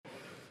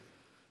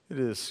It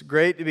is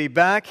great to be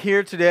back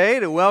here today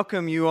to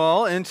welcome you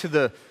all into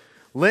the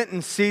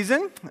Lenten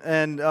season.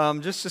 And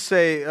just to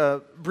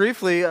say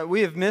briefly, we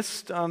have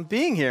missed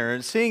being here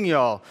and seeing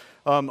y'all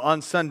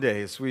on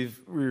Sundays.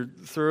 We're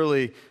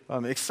thoroughly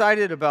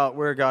excited about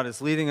where God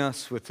is leading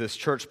us with this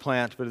church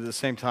plant, but at the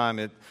same time,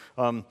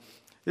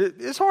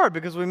 it's hard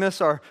because we miss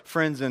our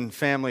friends and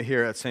family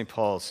here at St.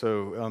 Paul's.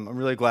 So I'm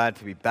really glad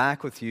to be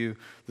back with you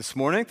this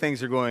morning.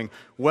 Things are going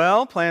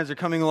well. Plans are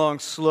coming along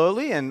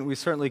slowly, and we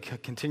certainly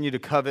continue to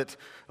covet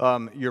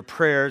your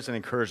prayers and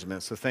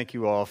encouragement. So thank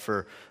you all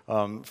for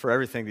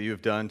everything that you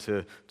have done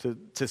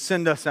to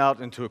send us out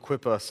and to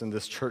equip us in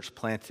this church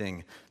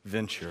planting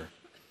venture.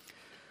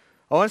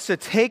 I want us to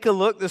take a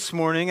look this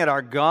morning at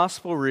our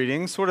gospel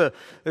reading.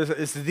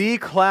 It's the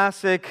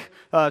classic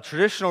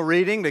traditional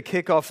reading to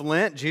kick off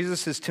Lent,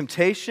 Jesus'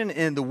 temptation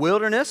in the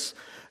wilderness.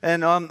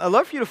 And I'd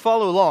love for you to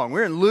follow along.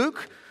 We're in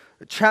Luke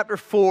chapter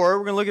 4.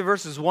 We're going to look at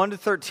verses 1 to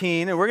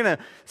 13, and we're going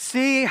to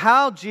see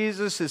how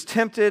Jesus is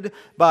tempted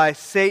by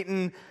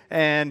Satan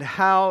and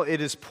how it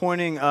is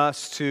pointing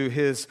us to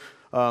his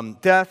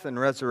death and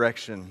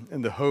resurrection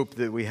and the hope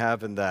that we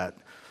have in that.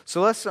 So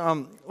let's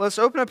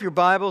open up your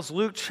Bibles,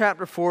 Luke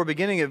chapter 4,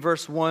 beginning at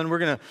verse 1. We're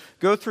going to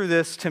go through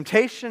this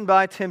temptation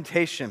by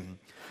temptation.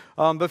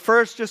 But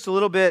first, just a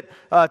little bit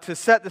to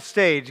set the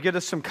stage, get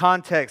us some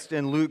context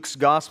in Luke's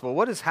gospel.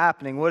 What is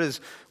happening? What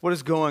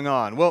is going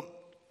on? Well,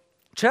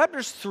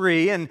 chapters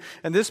 3 and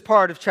this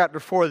part of chapter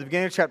 4, the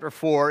beginning of chapter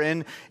 4,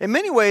 in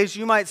many ways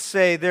you might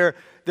say they're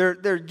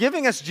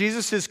giving us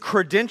Jesus'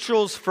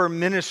 credentials for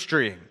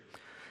ministry.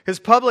 His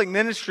public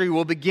ministry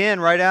will begin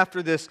right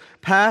after this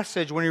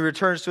passage when he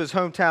returns to his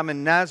hometown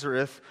in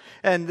Nazareth.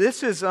 And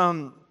this is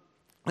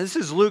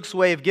Luke's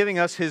way of giving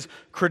us his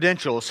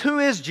credentials. Who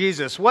is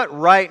Jesus? What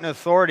right and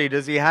authority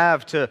does he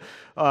have to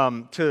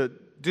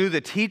do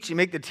the teaching,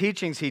 make the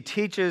teachings he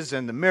teaches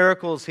and the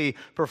miracles he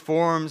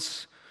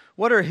performs?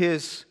 What are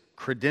his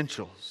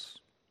credentials?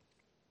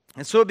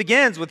 And so it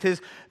begins with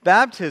his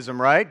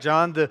baptism, right?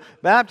 John the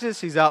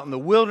Baptist, he's out in the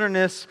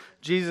wilderness.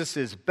 Jesus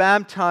is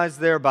baptized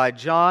there by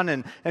John.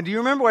 And do you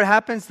remember what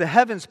happens? The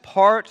heavens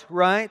part,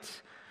 right?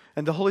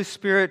 And the Holy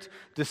Spirit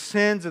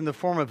descends in the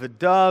form of a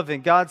dove.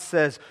 And God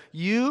says,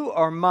 "You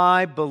are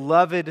my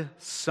beloved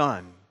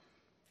Son.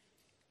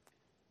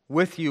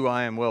 With you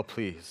I am well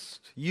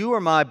pleased." You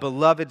are my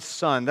beloved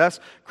Son.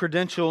 That's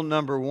credential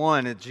number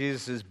 1 at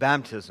Jesus'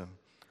 baptism.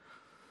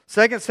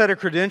 Second set of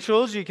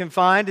credentials you can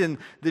find in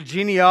the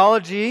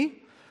genealogy.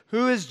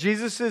 Who is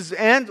Jesus's,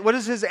 and what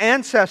is his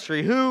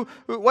ancestry?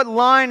 What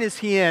line is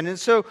he in? And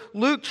so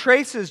Luke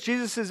traces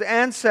Jesus'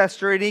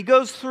 ancestry, and he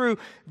goes through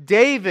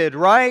David,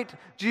 right?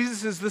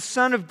 Jesus is the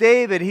son of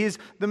David. He's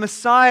the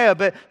Messiah,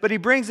 but he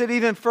brings it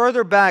even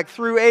further back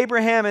through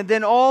Abraham and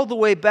then all the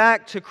way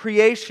back to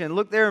creation.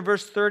 Look there in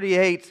verse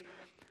 38. It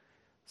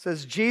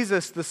says,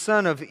 Jesus, the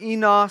son of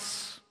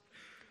Enos,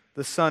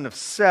 the son of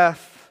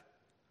Seth,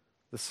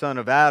 the son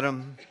of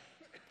Adam,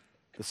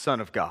 the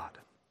son of God.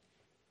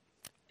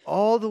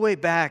 All the way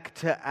back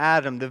to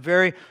Adam, the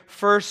very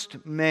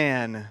first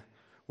man,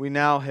 we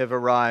now have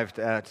arrived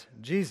at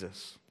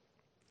Jesus.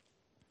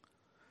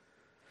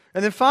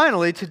 And then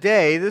finally,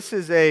 today, this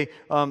is a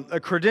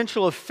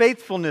credential of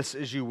faithfulness,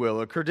 as you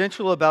will, a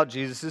credential about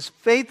Jesus'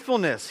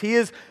 faithfulness. He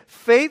is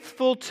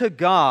faithful to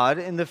God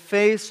in the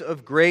face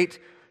of great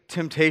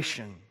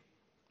temptation.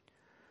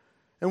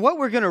 And what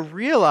we're going to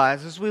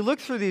realize as we look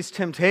through these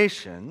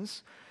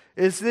temptations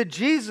is that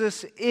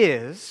Jesus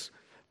is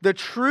the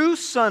true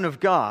Son of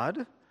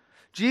God.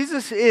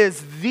 Jesus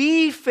is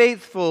the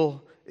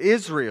faithful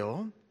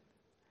Israel.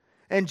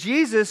 And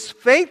Jesus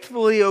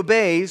faithfully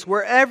obeys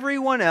where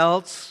everyone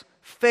else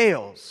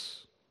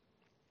fails.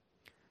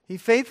 He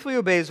faithfully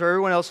obeys where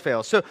everyone else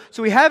fails. So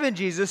we have in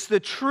Jesus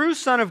the true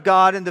Son of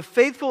God and the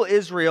faithful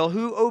Israel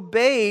who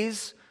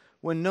obeys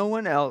when no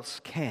one else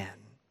can.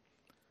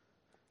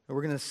 And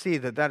we're going to see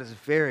that is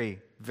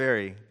very,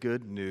 very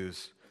good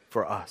news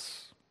for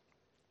us.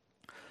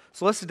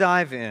 So let's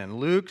dive in.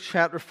 Luke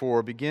chapter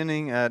 4,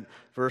 beginning at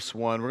verse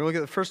 1. We're going to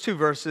look at the first 2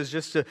 verses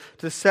just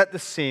to set the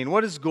scene.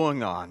 What is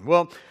going on?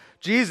 Well,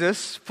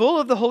 Jesus, full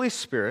of the Holy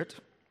Spirit,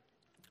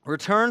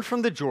 returned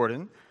from the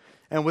Jordan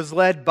and was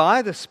led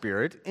by the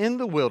Spirit in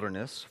the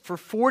wilderness for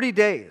 40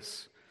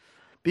 days,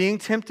 being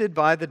tempted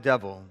by the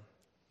devil.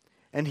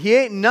 And he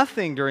ate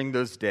nothing during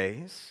those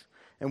days,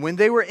 and when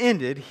they were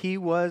ended, he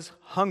was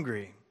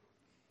hungry.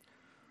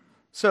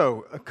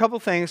 So, a couple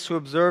things to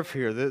observe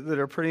here that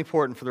are pretty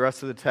important for the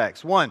rest of the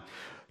text. One,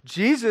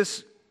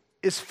 Jesus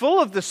is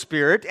full of the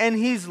Spirit, and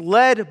he's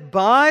led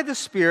by the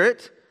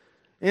Spirit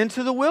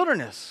into the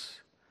wilderness.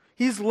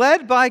 He's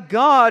led by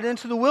God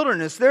into the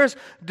wilderness. There's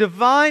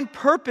divine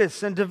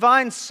purpose and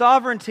divine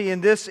sovereignty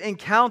in this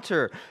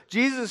encounter.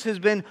 Jesus has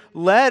been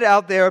led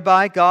out there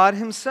by God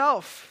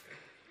himself.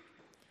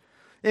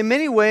 In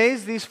many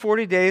ways, these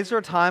 40 days are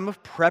a time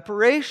of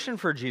preparation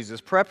for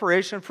Jesus,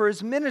 preparation for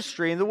his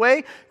ministry. And the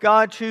way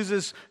God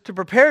chooses to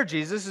prepare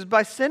Jesus is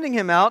by sending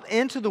him out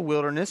into the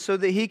wilderness so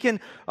that he can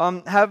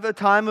have a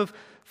time of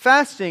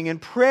fasting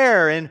and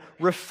prayer and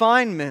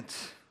refinement.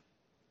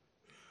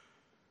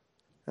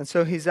 And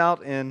so he's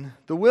out in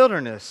the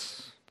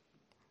wilderness.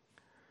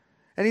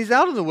 And he's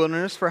out in the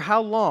wilderness for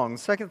how long?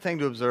 Second thing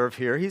to observe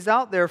here, he's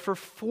out there for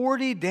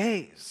 40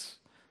 days.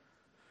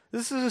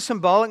 This is a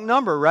symbolic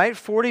number, right?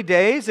 40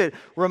 days. It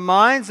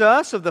reminds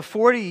us of the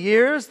 40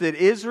 years that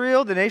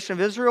Israel, the nation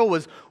of Israel,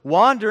 was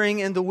wandering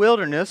in the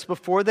wilderness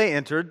before they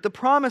entered the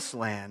promised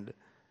land.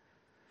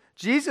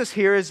 Jesus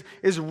here is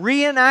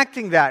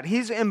reenacting that.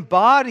 He's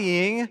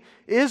embodying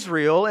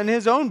Israel in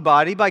his own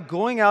body by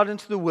going out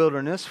into the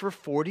wilderness for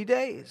 40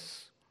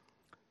 days.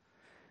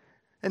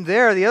 And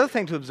there, the other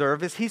thing to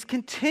observe is he's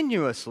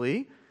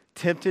continuously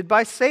tempted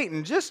by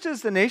Satan. Just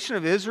as the nation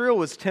of Israel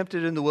was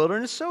tempted in the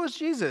wilderness, so is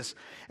Jesus.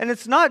 And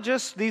it's not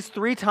just these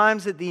 3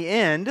 times at the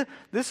end.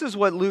 This is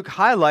what Luke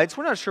highlights.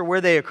 We're not sure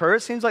where they occur.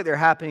 It seems like they're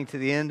happening to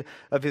the end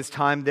of his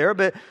time there.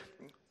 But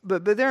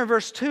there in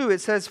verse 2,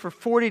 it says for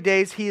 40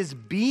 days he is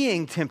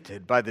being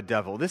tempted by the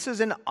devil. This is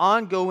an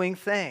ongoing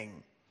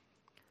thing.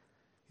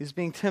 He's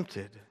being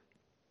tempted.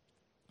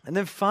 And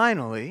then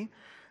finally,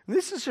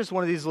 this is just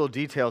one of these little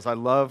details I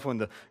love when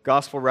the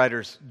gospel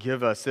writers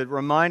give us that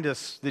remind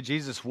us that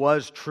Jesus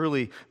was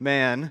truly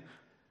man.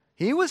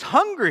 He was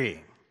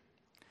hungry.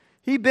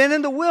 He'd been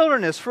in the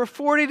wilderness for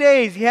 40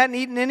 days. He hadn't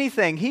eaten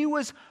anything. He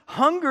was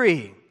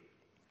hungry.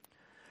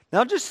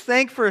 Now just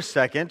think for a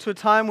second to a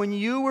time when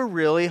you were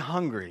really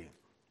hungry.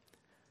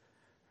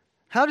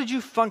 How did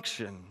you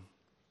function?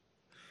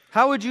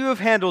 How would you have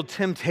handled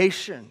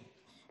temptation?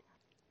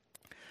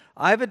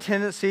 I have a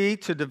tendency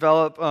to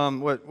develop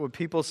what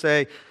people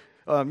say,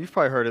 you've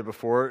probably heard it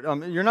before,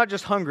 you're not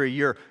just hungry,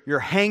 you're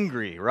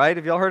hangry, right?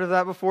 Have y'all heard of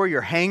that before?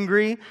 You're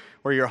hangry,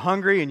 or you're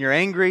hungry and you're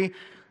angry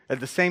at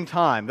the same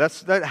time.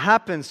 That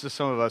happens to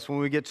some of us when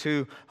we get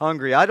too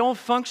hungry. I don't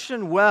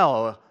function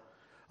well.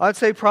 I'd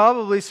say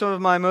probably some of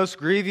my most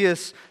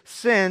grievous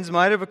sins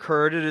might have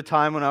occurred at a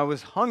time when I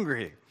was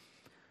hungry.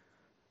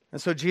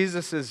 And so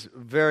Jesus is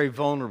very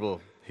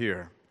vulnerable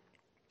here.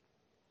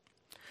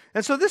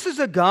 And so this is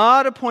a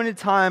God-appointed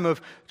time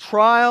of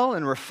trial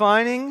and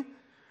refining.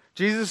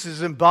 Jesus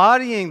is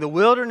embodying the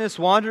wilderness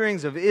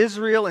wanderings of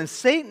Israel, and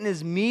Satan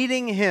is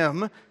meeting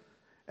him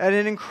at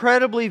an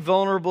incredibly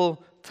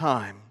vulnerable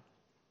time.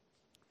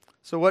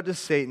 So what does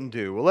Satan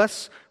do? Well,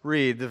 let's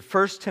read the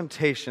first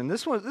temptation.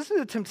 This is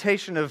a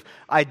temptation of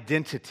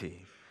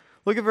identity.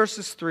 Look at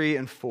verses 3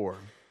 and 4.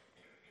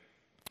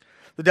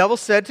 The devil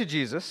said to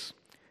Jesus,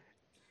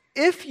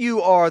 "If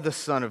you are the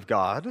Son of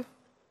God,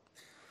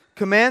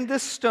 command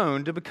this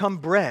stone to become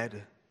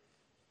bread."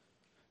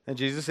 And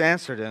Jesus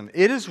answered him,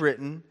 "It is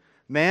written,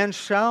 man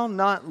shall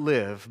not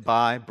live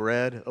by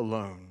bread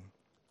alone."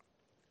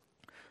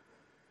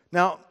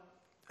 Now,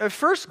 at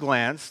first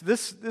glance,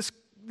 this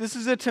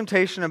is a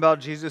temptation about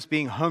Jesus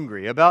being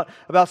hungry, about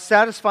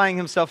satisfying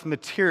himself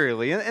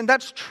materially. And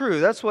that's true.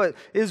 That's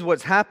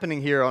what's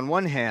happening here on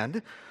one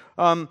hand.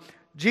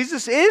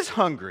 Jesus is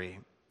hungry.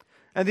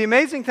 And the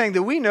amazing thing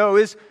that we know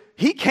is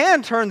he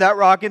can turn that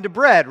rock into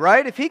bread,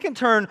 right? If he can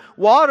turn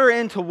water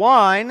into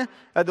wine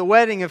at the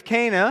wedding of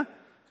Cana,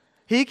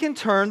 he can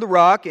turn the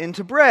rock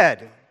into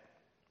bread.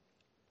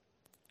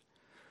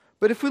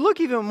 But if we look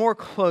even more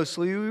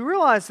closely, we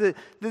realize that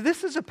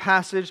this is a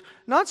passage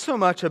not so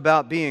much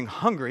about being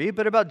hungry,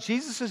 but about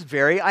Jesus'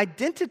 very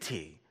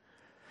identity.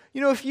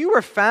 You know, if you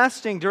were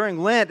fasting during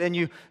Lent and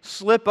you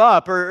slip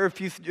up, or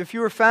if you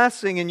were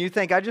fasting and you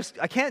think, I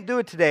can't do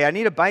it today, I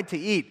need a bite to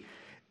eat,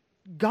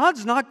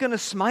 God's not going to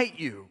smite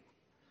you.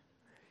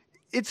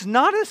 It's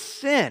not a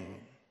sin.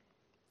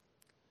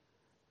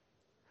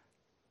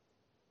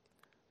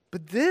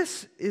 But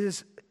this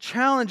is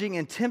challenging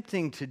and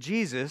tempting to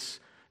Jesus,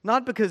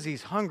 not because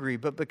he's hungry,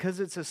 but because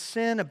it's a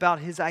sin about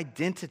his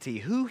identity,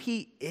 who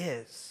he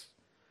is.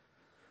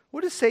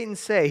 What does Satan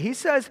say? He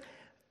says,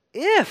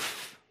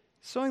 if,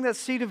 sowing that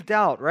seed of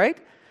doubt, right?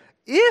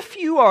 If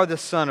you are the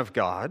Son of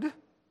God,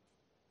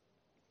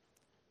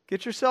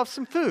 get yourself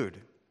some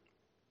food.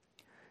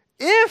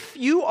 If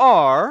you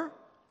are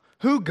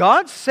who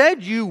God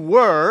said you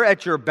were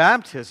at your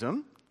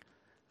baptism,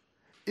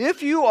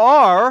 if you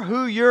are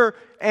who your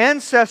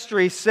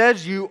ancestry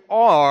says you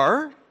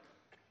are,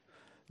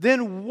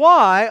 then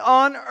why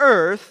on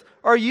earth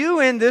are you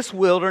in this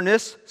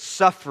wilderness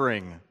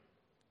suffering?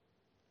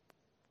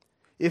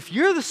 If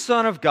you're the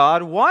Son of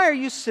God, why are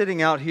you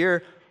sitting out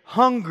here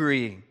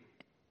hungry?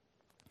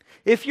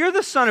 If you're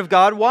the Son of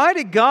God, why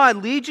did God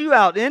lead you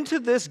out into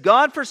this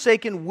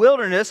God-forsaken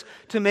wilderness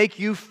to make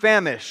you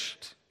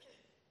famished?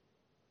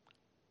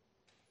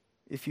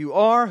 If you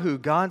are who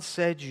God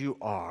said you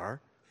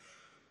are,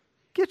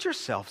 get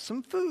yourself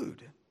some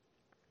food.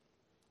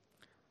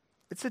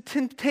 It's a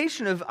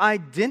temptation of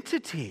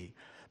identity.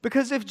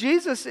 Because if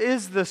Jesus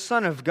is the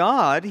Son of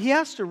God, he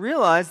has to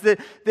realize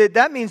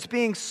that means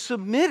being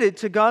submitted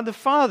to God the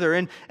Father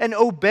and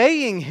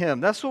obeying him.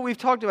 That's what we've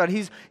talked about.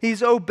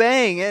 He's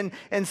obeying.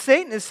 And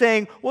Satan is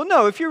saying, well,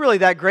 no, if you're really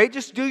that great,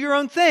 just do your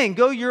own thing.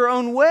 Go your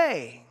own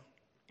way.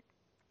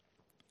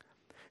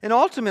 And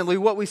ultimately,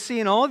 what we see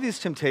in all of these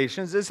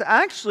temptations is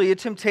actually a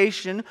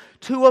temptation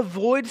to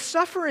avoid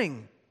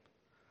suffering.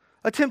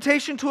 A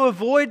temptation to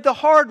avoid the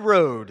hard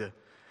road.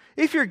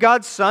 If you're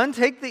God's son,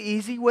 take the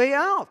easy way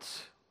out.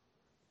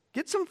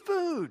 Get some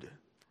food.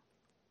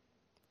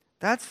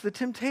 That's the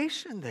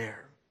temptation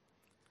there.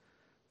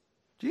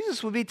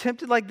 Jesus would be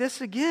tempted like this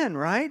again,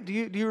 right? Do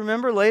you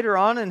remember later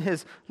on in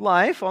his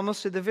life,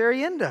 almost at the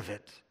very end of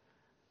it?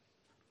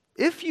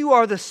 If you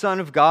are the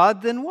Son of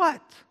God, then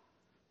what?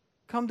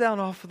 Come down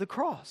off of the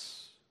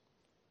cross.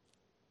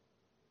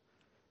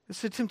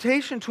 It's a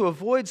temptation to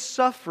avoid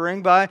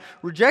suffering by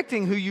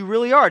rejecting who you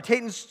really are.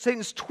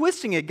 Satan's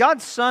twisting it.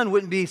 God's Son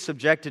wouldn't be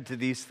subjected to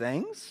these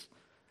things.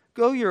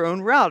 Go your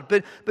own route.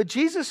 But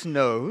Jesus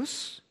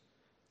knows.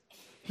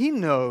 He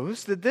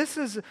knows that this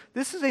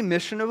is a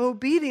mission of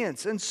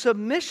obedience and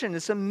submission.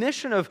 It's a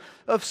mission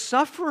of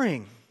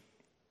suffering.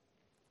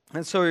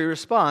 And so he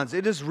responds,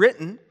 "It is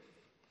written,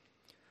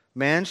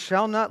 man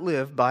shall not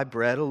live by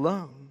bread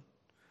alone."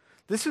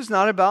 This is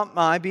not about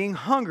my being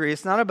hungry.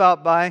 It's not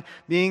about by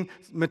being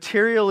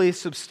materially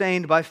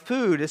sustained by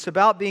food. It's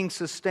about being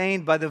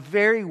sustained by the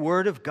very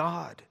Word of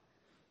God.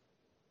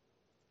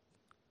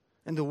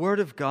 And the Word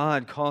of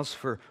God calls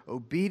for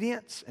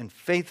obedience and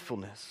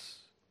faithfulness.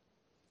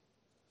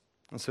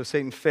 And so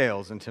Satan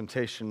fails in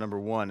temptation number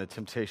one, a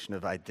temptation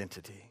of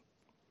identity.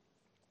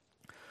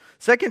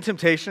 Second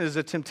temptation is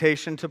a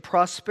temptation to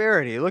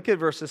prosperity. Look at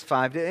verses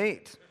 5 to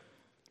 8.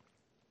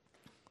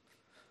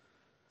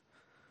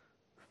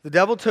 The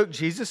devil took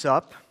Jesus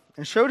up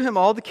and showed him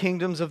all the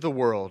kingdoms of the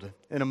world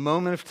in a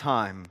moment of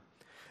time.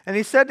 And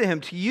he said to him,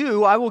 "To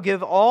you I will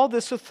give all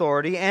this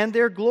authority and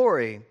their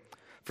glory,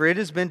 for it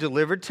has been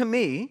delivered to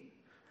me,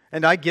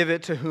 and I give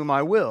it to whom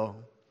I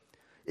will.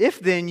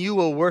 If then you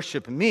will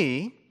worship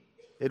me,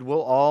 it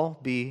will all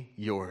be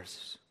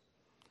yours."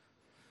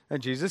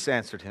 And Jesus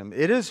answered him,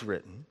 "It is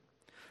written,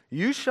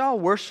 you shall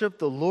worship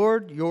the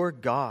Lord your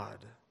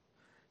God,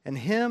 and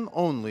him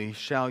only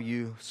shall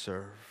you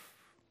serve."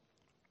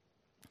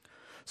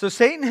 So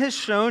Satan has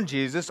shown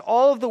Jesus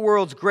all of the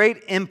world's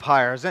great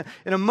empires. And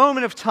in a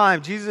moment of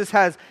time, Jesus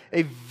has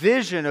a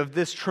vision of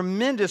this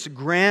tremendous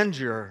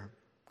grandeur.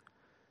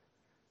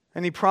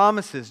 And he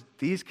promises,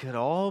 these could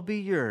all be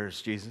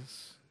yours,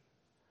 Jesus.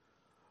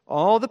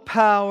 All the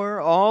power,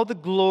 all the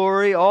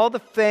glory, all the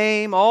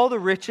fame, all the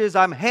riches,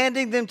 I'm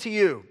handing them to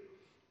you.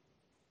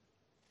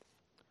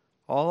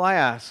 All I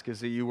ask is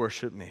that you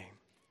worship me.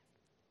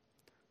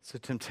 It's a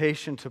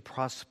temptation to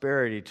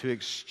prosperity, to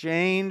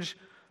exchange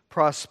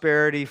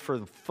prosperity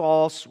for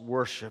false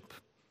worship.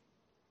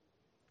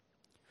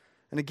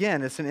 And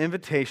again, it's an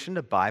invitation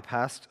to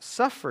bypass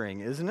suffering,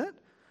 isn't it?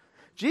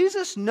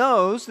 Jesus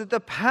knows that the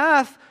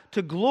path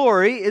to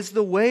glory is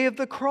the way of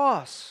the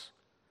cross.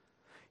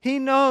 He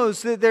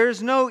knows that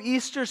there's no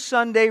Easter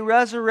Sunday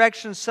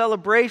resurrection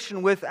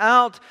celebration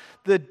without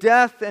the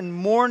death and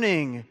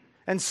mourning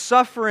and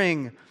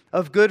suffering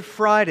of Good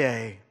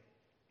Friday.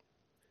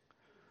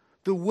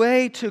 The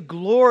way to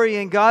glory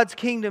in God's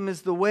kingdom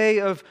is the way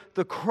of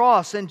the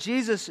cross, and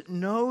Jesus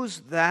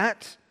knows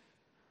that.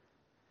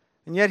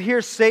 And yet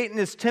here Satan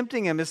is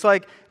tempting him. It's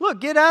like,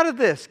 look, get out of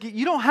this.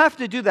 You don't have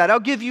to do that. I'll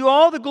give you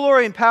all the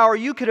glory and power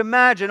you could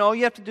imagine. All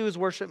you have to do is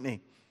worship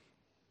me.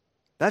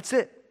 That's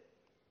it.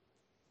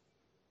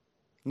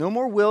 No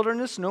more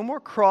wilderness, no more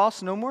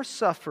cross, no more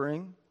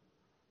suffering.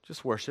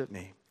 Just worship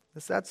me.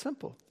 It's that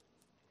simple.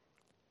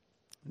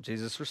 And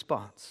Jesus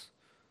responds,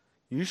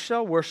 "You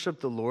shall worship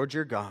the Lord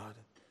your God,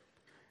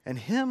 and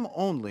him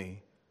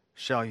only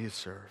shall you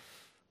serve."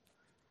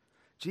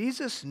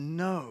 Jesus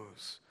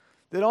knows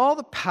that all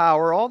the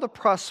power, all the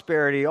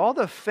prosperity, all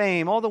the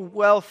fame, all the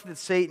wealth that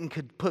Satan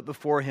could put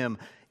before him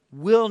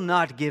will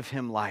not give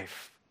him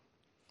life.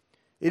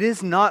 It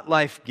is not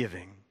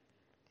life-giving.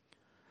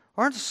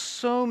 Aren't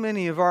so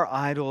many of our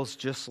idols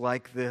just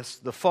like this?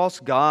 The false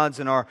gods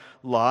in our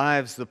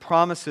lives, the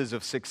promises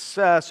of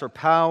success or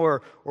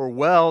power or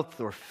wealth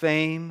or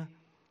fame.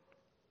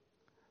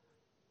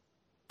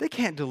 They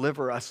can't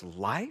deliver us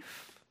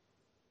life.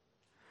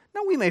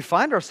 Now, we may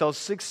find ourselves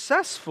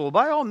successful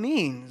by all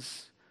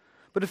means,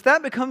 but if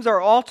that becomes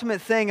our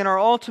ultimate thing and our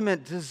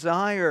ultimate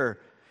desire,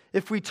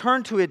 if we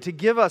turn to it to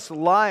give us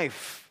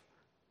life,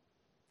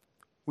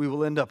 we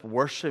will end up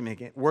worshiping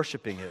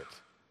it,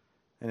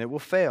 and it will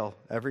fail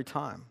every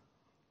time.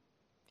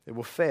 It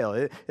will fail.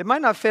 It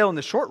might not fail in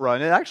the short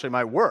run. It actually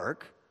might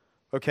work.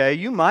 Okay,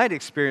 you might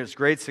experience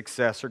great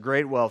success or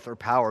great wealth or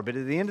power, but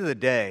at the end of the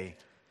day,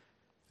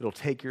 it'll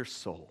take your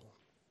soul.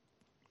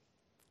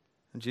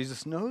 And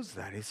Jesus knows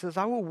that. He says,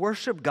 I will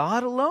worship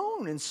God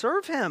alone and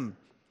serve him.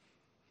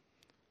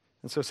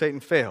 And so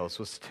Satan fails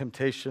with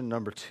temptation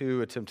number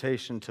two, a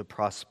temptation to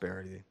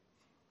prosperity.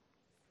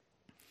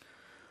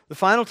 The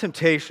final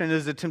temptation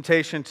is a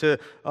temptation to,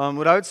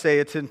 what I would say,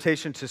 a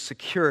temptation to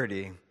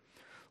security.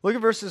 Look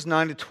at verses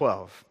 9 to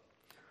 12.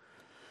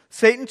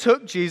 Satan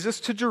took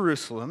Jesus to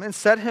Jerusalem and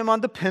set him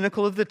on the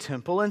pinnacle of the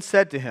temple and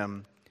said to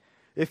him,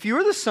 if you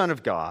are the Son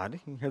of God,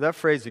 you hear that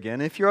phrase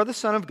again, if you are the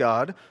Son of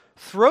God,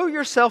 throw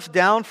yourself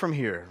down from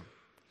here.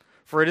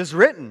 For it is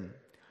written,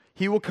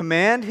 he will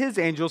command his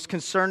angels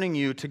concerning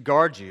you to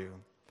guard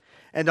you,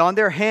 and on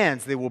their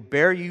hands they will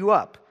bear you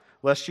up,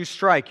 lest you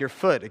strike your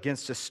foot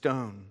against a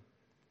stone.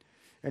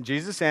 And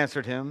Jesus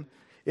answered him,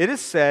 "It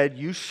is said,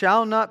 you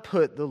shall not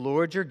put the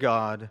Lord your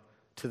God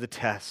to the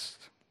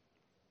test."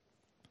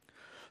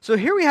 So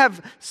here we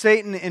have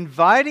Satan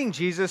inviting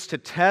Jesus to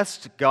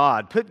test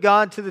God, put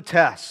God to the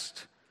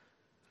test.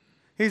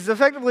 He's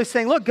effectively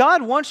saying, look,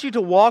 God wants you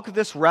to walk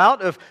this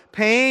route of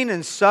pain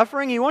and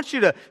suffering. He wants you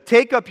to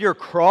take up your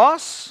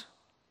cross.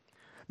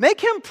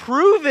 Make him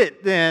prove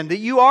it then that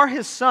you are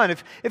his son.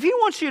 If he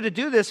wants you to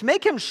do this,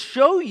 make him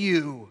show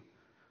you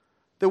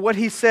that what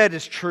he said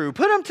is true.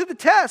 Put him to the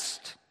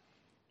test.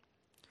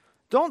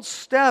 Don't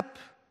step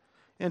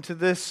into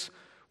this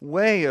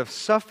way of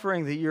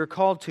suffering that you're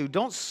called to.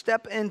 Don't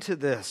step into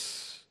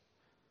this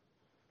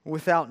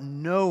without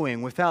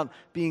knowing, without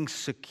being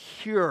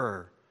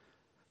secure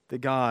that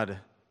God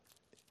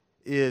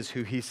is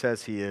who he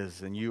says he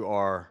is and you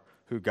are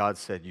who God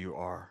said you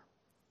are.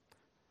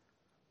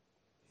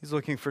 He's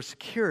looking for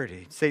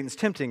security. Satan's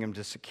tempting him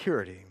to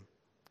security.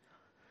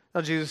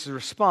 Now Jesus'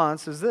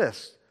 response is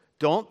this: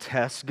 don't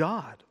test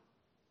God.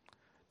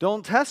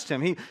 Don't test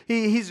him.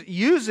 He's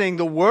using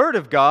the Word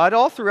of God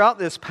all throughout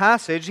this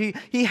passage.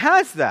 He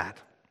has that.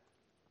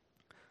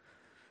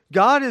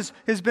 God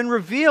has been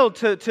revealed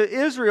to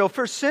Israel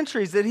for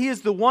centuries that he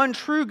is the one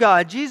true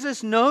God.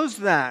 Jesus knows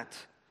that.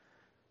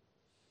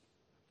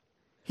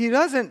 He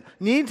doesn't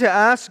need to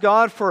ask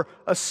God for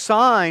a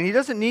sign. He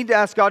doesn't need to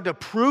ask God to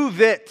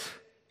prove it,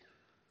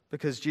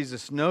 because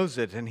Jesus knows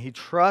it, and he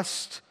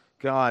trusts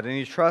God, and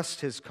he trusts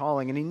his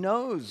calling, and he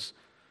knows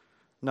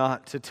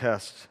not to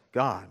test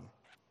God.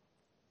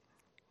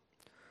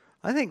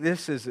 I think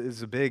this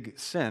is a big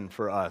sin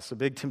for us, a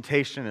big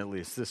temptation at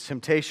least, this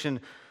temptation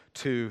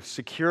to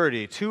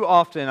security. Too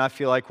often I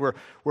feel like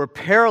we're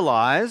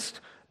paralyzed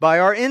by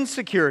our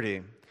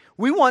insecurity.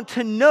 We want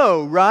to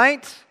know,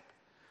 right?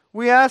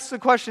 We ask the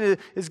question,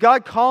 is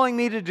God calling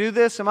me to do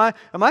this? Am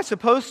I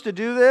supposed to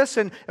do this?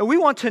 And we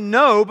want to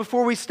know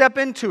before we step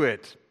into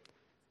it.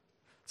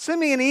 Send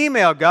me an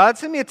email, God.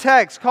 Send me a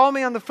text. Call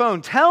me on the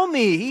phone. Tell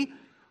me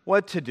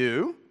what to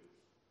do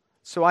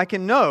so I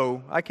can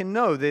know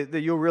that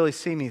you'll really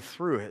see me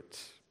through it.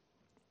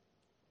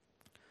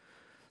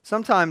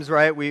 Sometimes,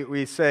 right,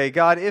 we say,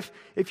 God, if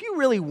you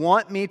really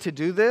want me to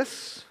do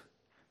this,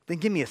 then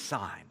give me a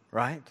sign,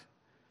 right?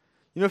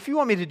 You know, if you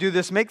want me to do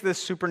this, make this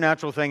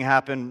supernatural thing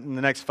happen in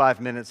the next 5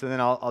 minutes, and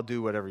then I'll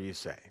do whatever you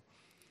say.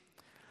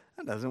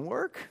 That doesn't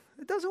work.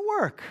 It doesn't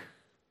work.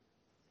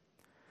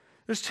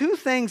 There's two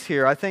things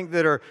here, I think,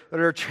 that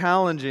are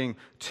challenging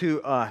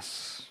to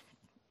us.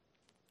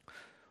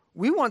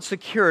 We want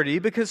security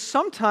because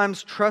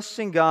sometimes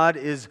trusting God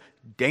is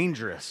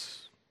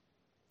dangerous.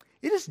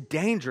 It is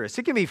dangerous.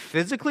 It can be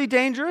physically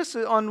dangerous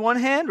on one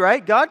hand,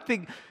 right? God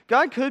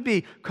could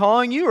be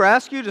calling you or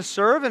ask you to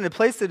serve in a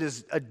place that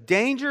is a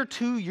danger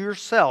to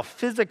yourself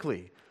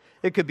physically.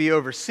 It could be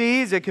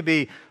overseas. It could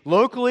be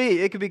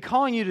locally. It could be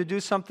calling you to do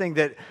something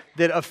that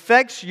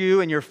affects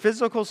you and your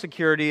physical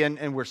security,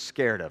 and we're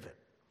scared of it.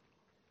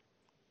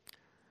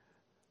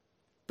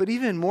 But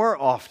even more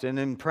often,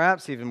 and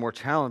perhaps even more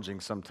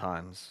challenging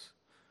sometimes,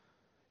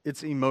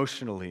 it's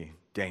emotionally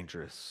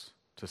dangerous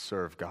to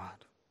serve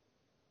God.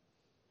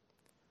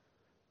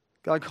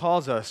 God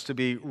calls us to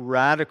be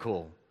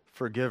radical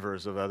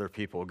forgivers of other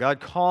people. God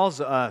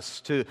calls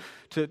us to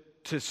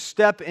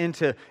step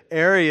into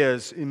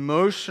areas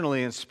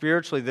emotionally and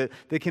spiritually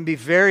that can be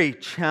very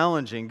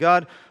challenging.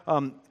 God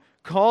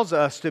calls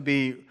us to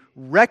be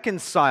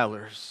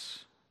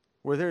reconcilers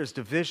where there is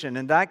division,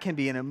 and that can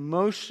be an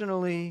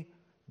emotionally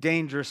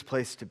dangerous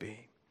place to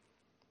be.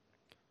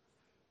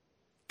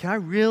 Can I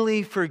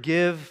really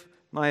forgive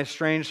my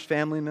estranged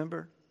family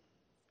member?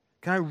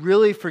 Can I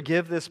really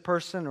forgive this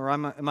person, or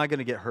am I going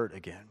to get hurt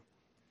again?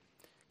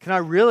 Can I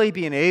really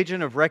be an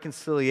agent of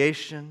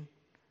reconciliation?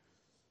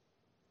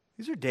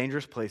 These are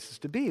dangerous places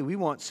to be. We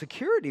want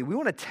security. We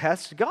want to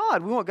test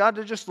God. We want God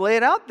to just lay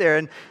it out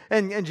there.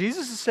 And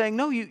Jesus is saying,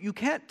 no, you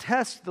can't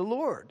test the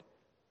Lord.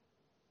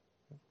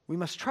 We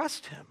must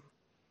trust him.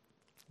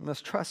 We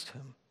must trust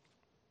him.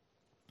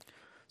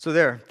 So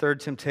there,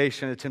 third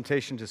temptation, a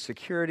temptation to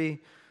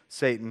security.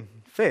 Satan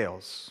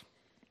fails.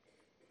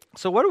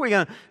 So what are we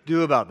going to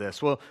do about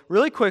this? Well,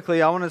 really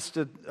quickly, I want us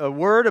to a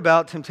word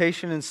about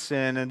temptation and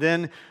sin, and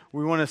then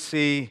we want to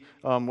see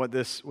what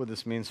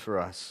this means for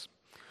us.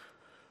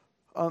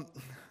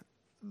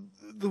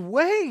 The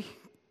way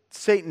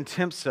Satan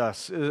tempts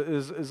us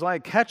is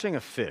like catching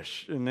a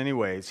fish in many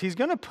ways. He's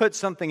going to put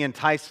something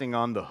enticing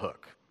on the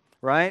hook,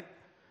 right?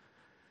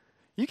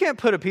 You can't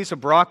put a piece of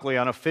broccoli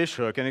on a fish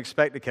hook and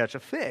expect to catch a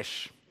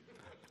fish,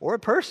 or a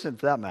person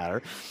for that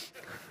matter.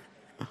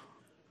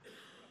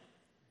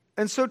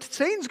 And so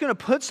Satan's going to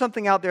put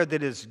something out there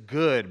that is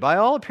good. By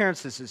all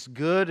appearances, it's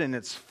good and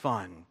it's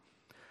fun.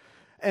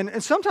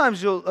 And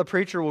sometimes a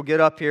preacher will get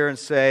up here and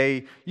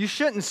say, you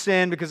shouldn't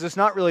sin because it's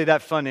not really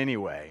that fun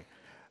anyway.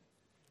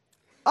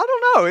 I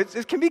don't know.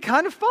 It can be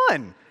kind of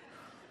fun.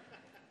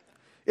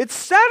 It's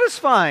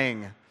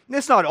satisfying.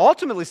 It's not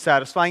ultimately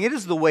satisfying. It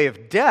is the way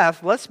of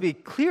death. Let's be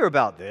clear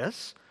about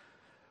this.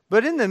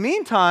 But in the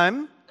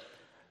meantime,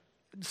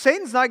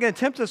 Satan's not going to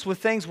tempt us with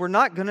things we're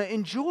not going to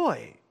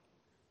enjoy.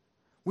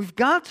 We've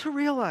got to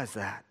realize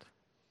that.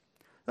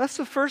 That's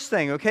the first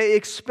thing, okay?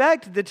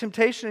 Expect the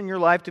temptation in your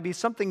life to be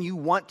something you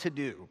want to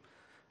do.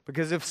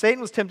 Because if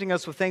Satan was tempting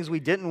us with things we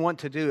didn't want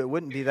to do, it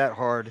wouldn't be that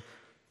hard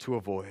to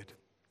avoid.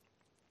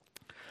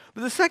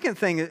 But the second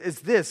thing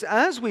is this: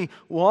 as we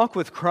walk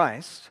with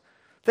Christ,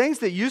 things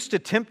that used to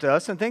tempt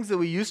us and things that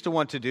we used to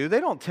want to do, they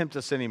don't tempt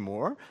us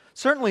anymore.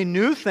 Certainly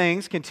new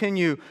things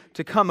continue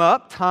to come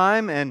up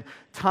time and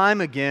time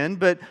again,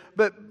 but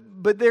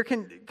there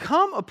can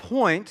come a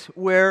point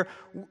where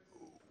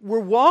we're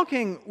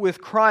walking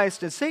with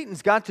Christ and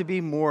Satan's got to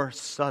be more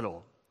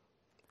subtle.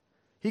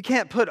 He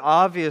can't put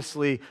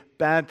obviously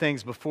bad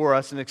things before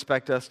us and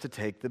expect us to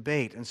take the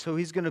bait. And so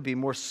he's going to be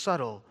more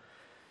subtle.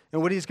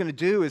 And what he's going to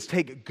do is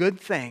take good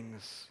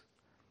things,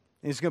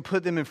 and he's going to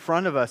put them in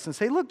front of us and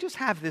say, look, just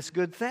have this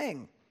good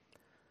thing.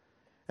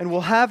 And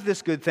we'll have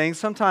this good thing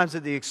sometimes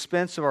at the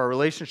expense of our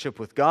relationship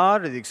with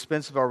God or the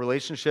expense of our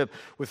relationship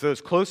with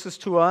those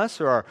closest to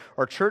us or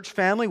our church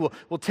family.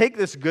 We'll take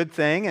this good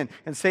thing and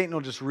Satan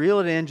will just reel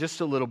it in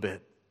just a little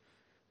bit.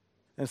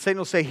 And Satan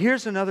will say,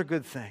 here's another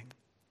good thing.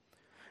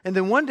 And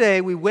then one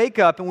day we wake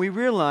up and we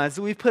realize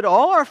that we've put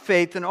all our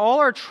faith and all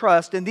our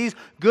trust in these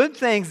good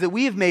things that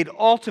we have made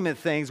ultimate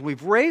things.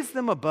 We've raised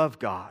them above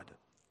God.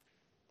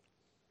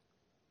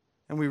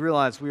 And we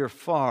realize we are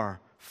far,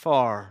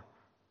 far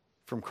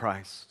from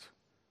Christ.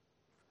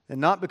 And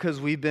not because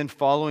we've been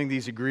following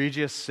these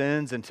egregious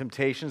sins and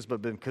temptations,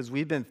 but because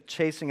we've been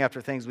chasing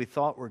after things we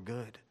thought were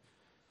good.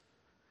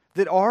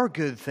 That are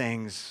good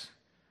things,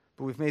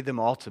 but we've made them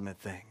ultimate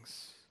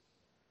things.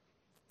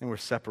 And we're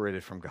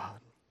separated from God.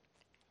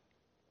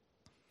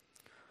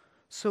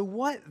 So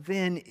what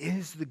then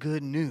is the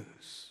good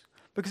news?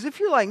 Because if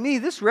you're like me,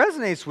 this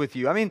resonates with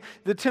you. I mean,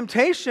 the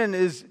temptation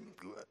is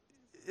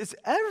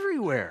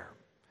everywhere.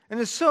 And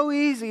it's so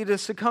easy to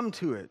succumb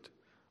to it.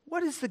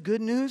 What is the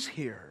good news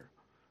here?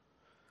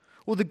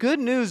 Well, the good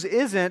news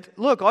isn't,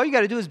 look, all you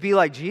got to do is be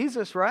like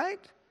Jesus, right?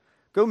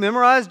 Go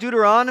memorize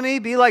Deuteronomy,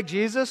 be like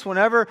Jesus.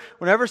 Whenever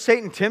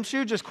Satan tempts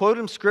you, just quote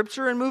him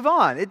Scripture and move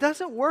on. It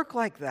doesn't work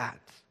like that.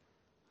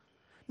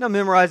 Now,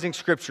 memorizing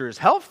Scripture is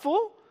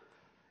helpful.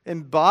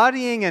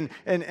 Embodying and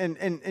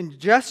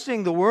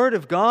ingesting the Word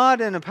of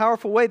God in a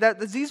powerful way,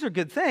 these are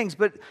good things,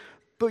 but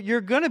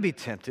you're going to be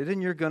tempted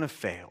and you're going to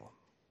fail.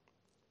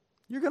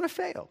 You're going to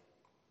fail.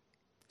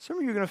 Some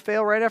of you are going to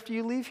fail right after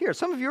you leave here.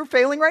 Some of you are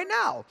failing right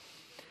now.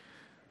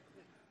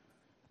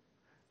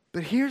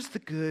 But here's the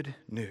good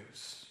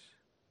news.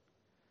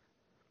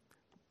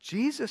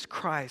 Jesus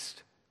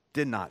Christ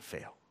did not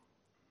fail.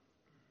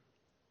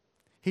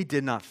 He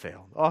did not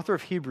fail. The author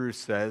of Hebrews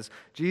says,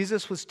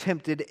 Jesus was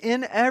tempted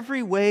in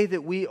every way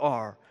that we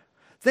are.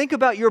 Think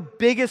about your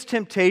biggest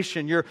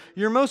temptation, your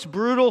most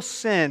brutal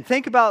sin.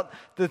 Think about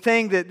the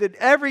thing that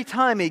every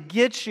time it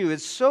gets you,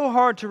 it's so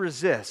hard to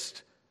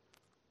resist.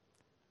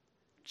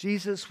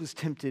 Jesus was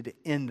tempted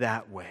in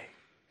that way.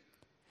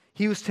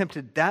 He was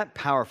tempted that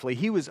powerfully.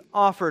 He was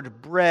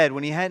offered bread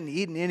when he hadn't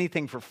eaten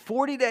anything for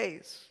 40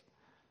 days.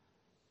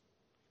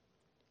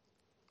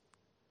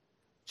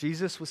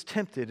 Jesus was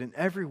tempted in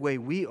every way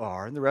we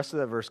are. And the rest of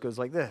that verse goes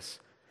like this.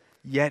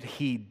 Yet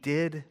he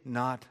did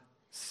not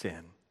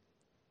sin.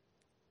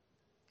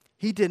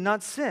 He did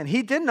not sin.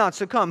 He did not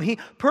succumb. He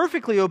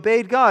perfectly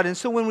obeyed God. And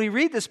so when we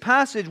read this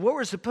passage, what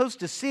we're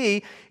supposed to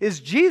see is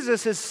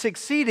Jesus is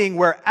succeeding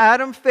where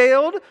Adam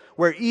failed,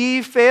 where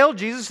Eve failed.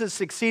 Jesus is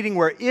succeeding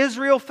where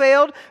Israel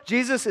failed.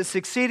 Jesus is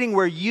succeeding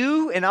where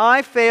you and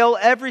I fail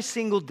every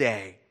single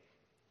day.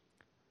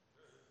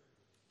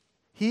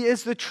 He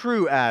is the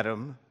true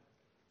Adam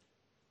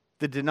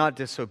that did not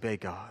disobey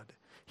God.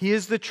 He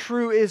is the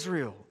true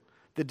Israel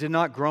that did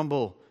not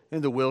grumble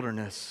in the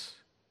wilderness.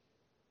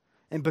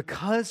 And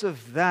because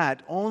of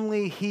that,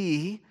 only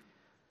He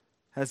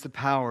has the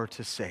power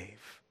to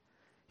save.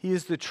 He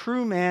is the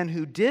true man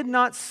who did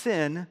not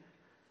sin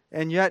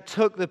and yet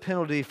took the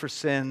penalty for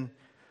sin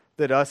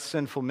that us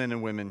sinful men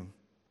and women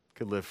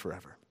could live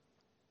forever.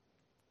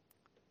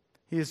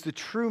 He is the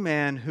true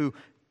man who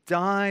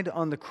died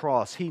on the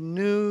cross. He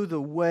knew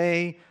the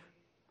way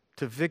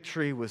to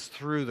victory was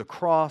through the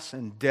cross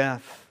and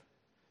death,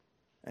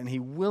 and He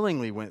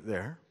willingly went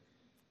there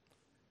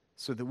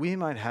so that we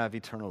might have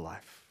eternal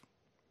life.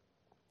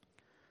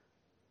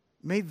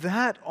 May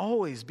that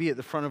always be at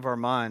the front of our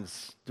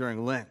minds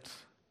during Lent.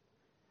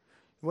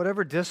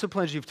 Whatever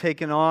disciplines you've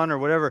taken on or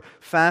whatever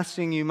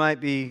fasting you might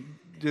be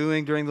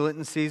doing during the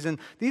Lenten season,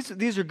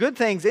 these are good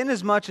things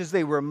inasmuch as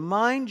they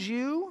remind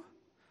you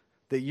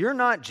that you're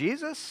not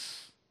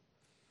Jesus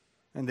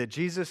and that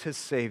Jesus has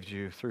saved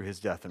you through His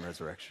death and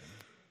resurrection.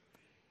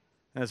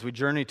 As we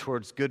journey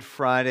towards Good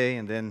Friday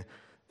and then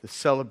the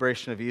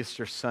celebration of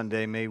Easter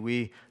Sunday, may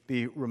we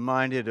be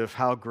reminded of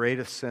how great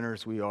of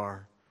sinners we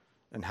are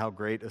and how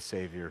great a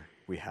Savior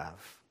we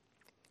have.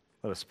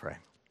 Let us pray.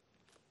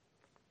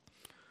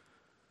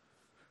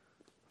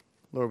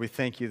 Lord, we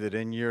thank You that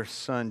in Your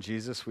Son,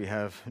 Jesus, we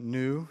have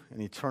new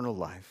and eternal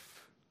life.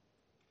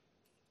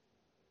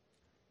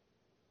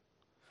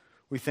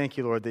 We thank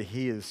You, Lord, that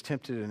He is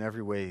tempted in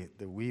every way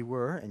that we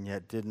were and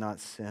yet did not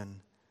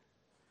sin.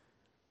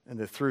 and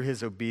that through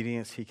his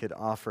obedience he could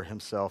offer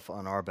himself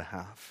on our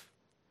behalf,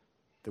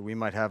 that we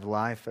might have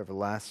life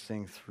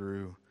everlasting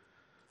through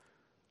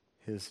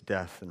his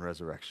death and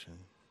resurrection.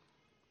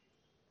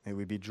 May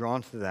we be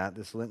drawn to that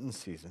this Lenten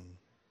season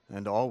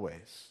and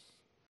always.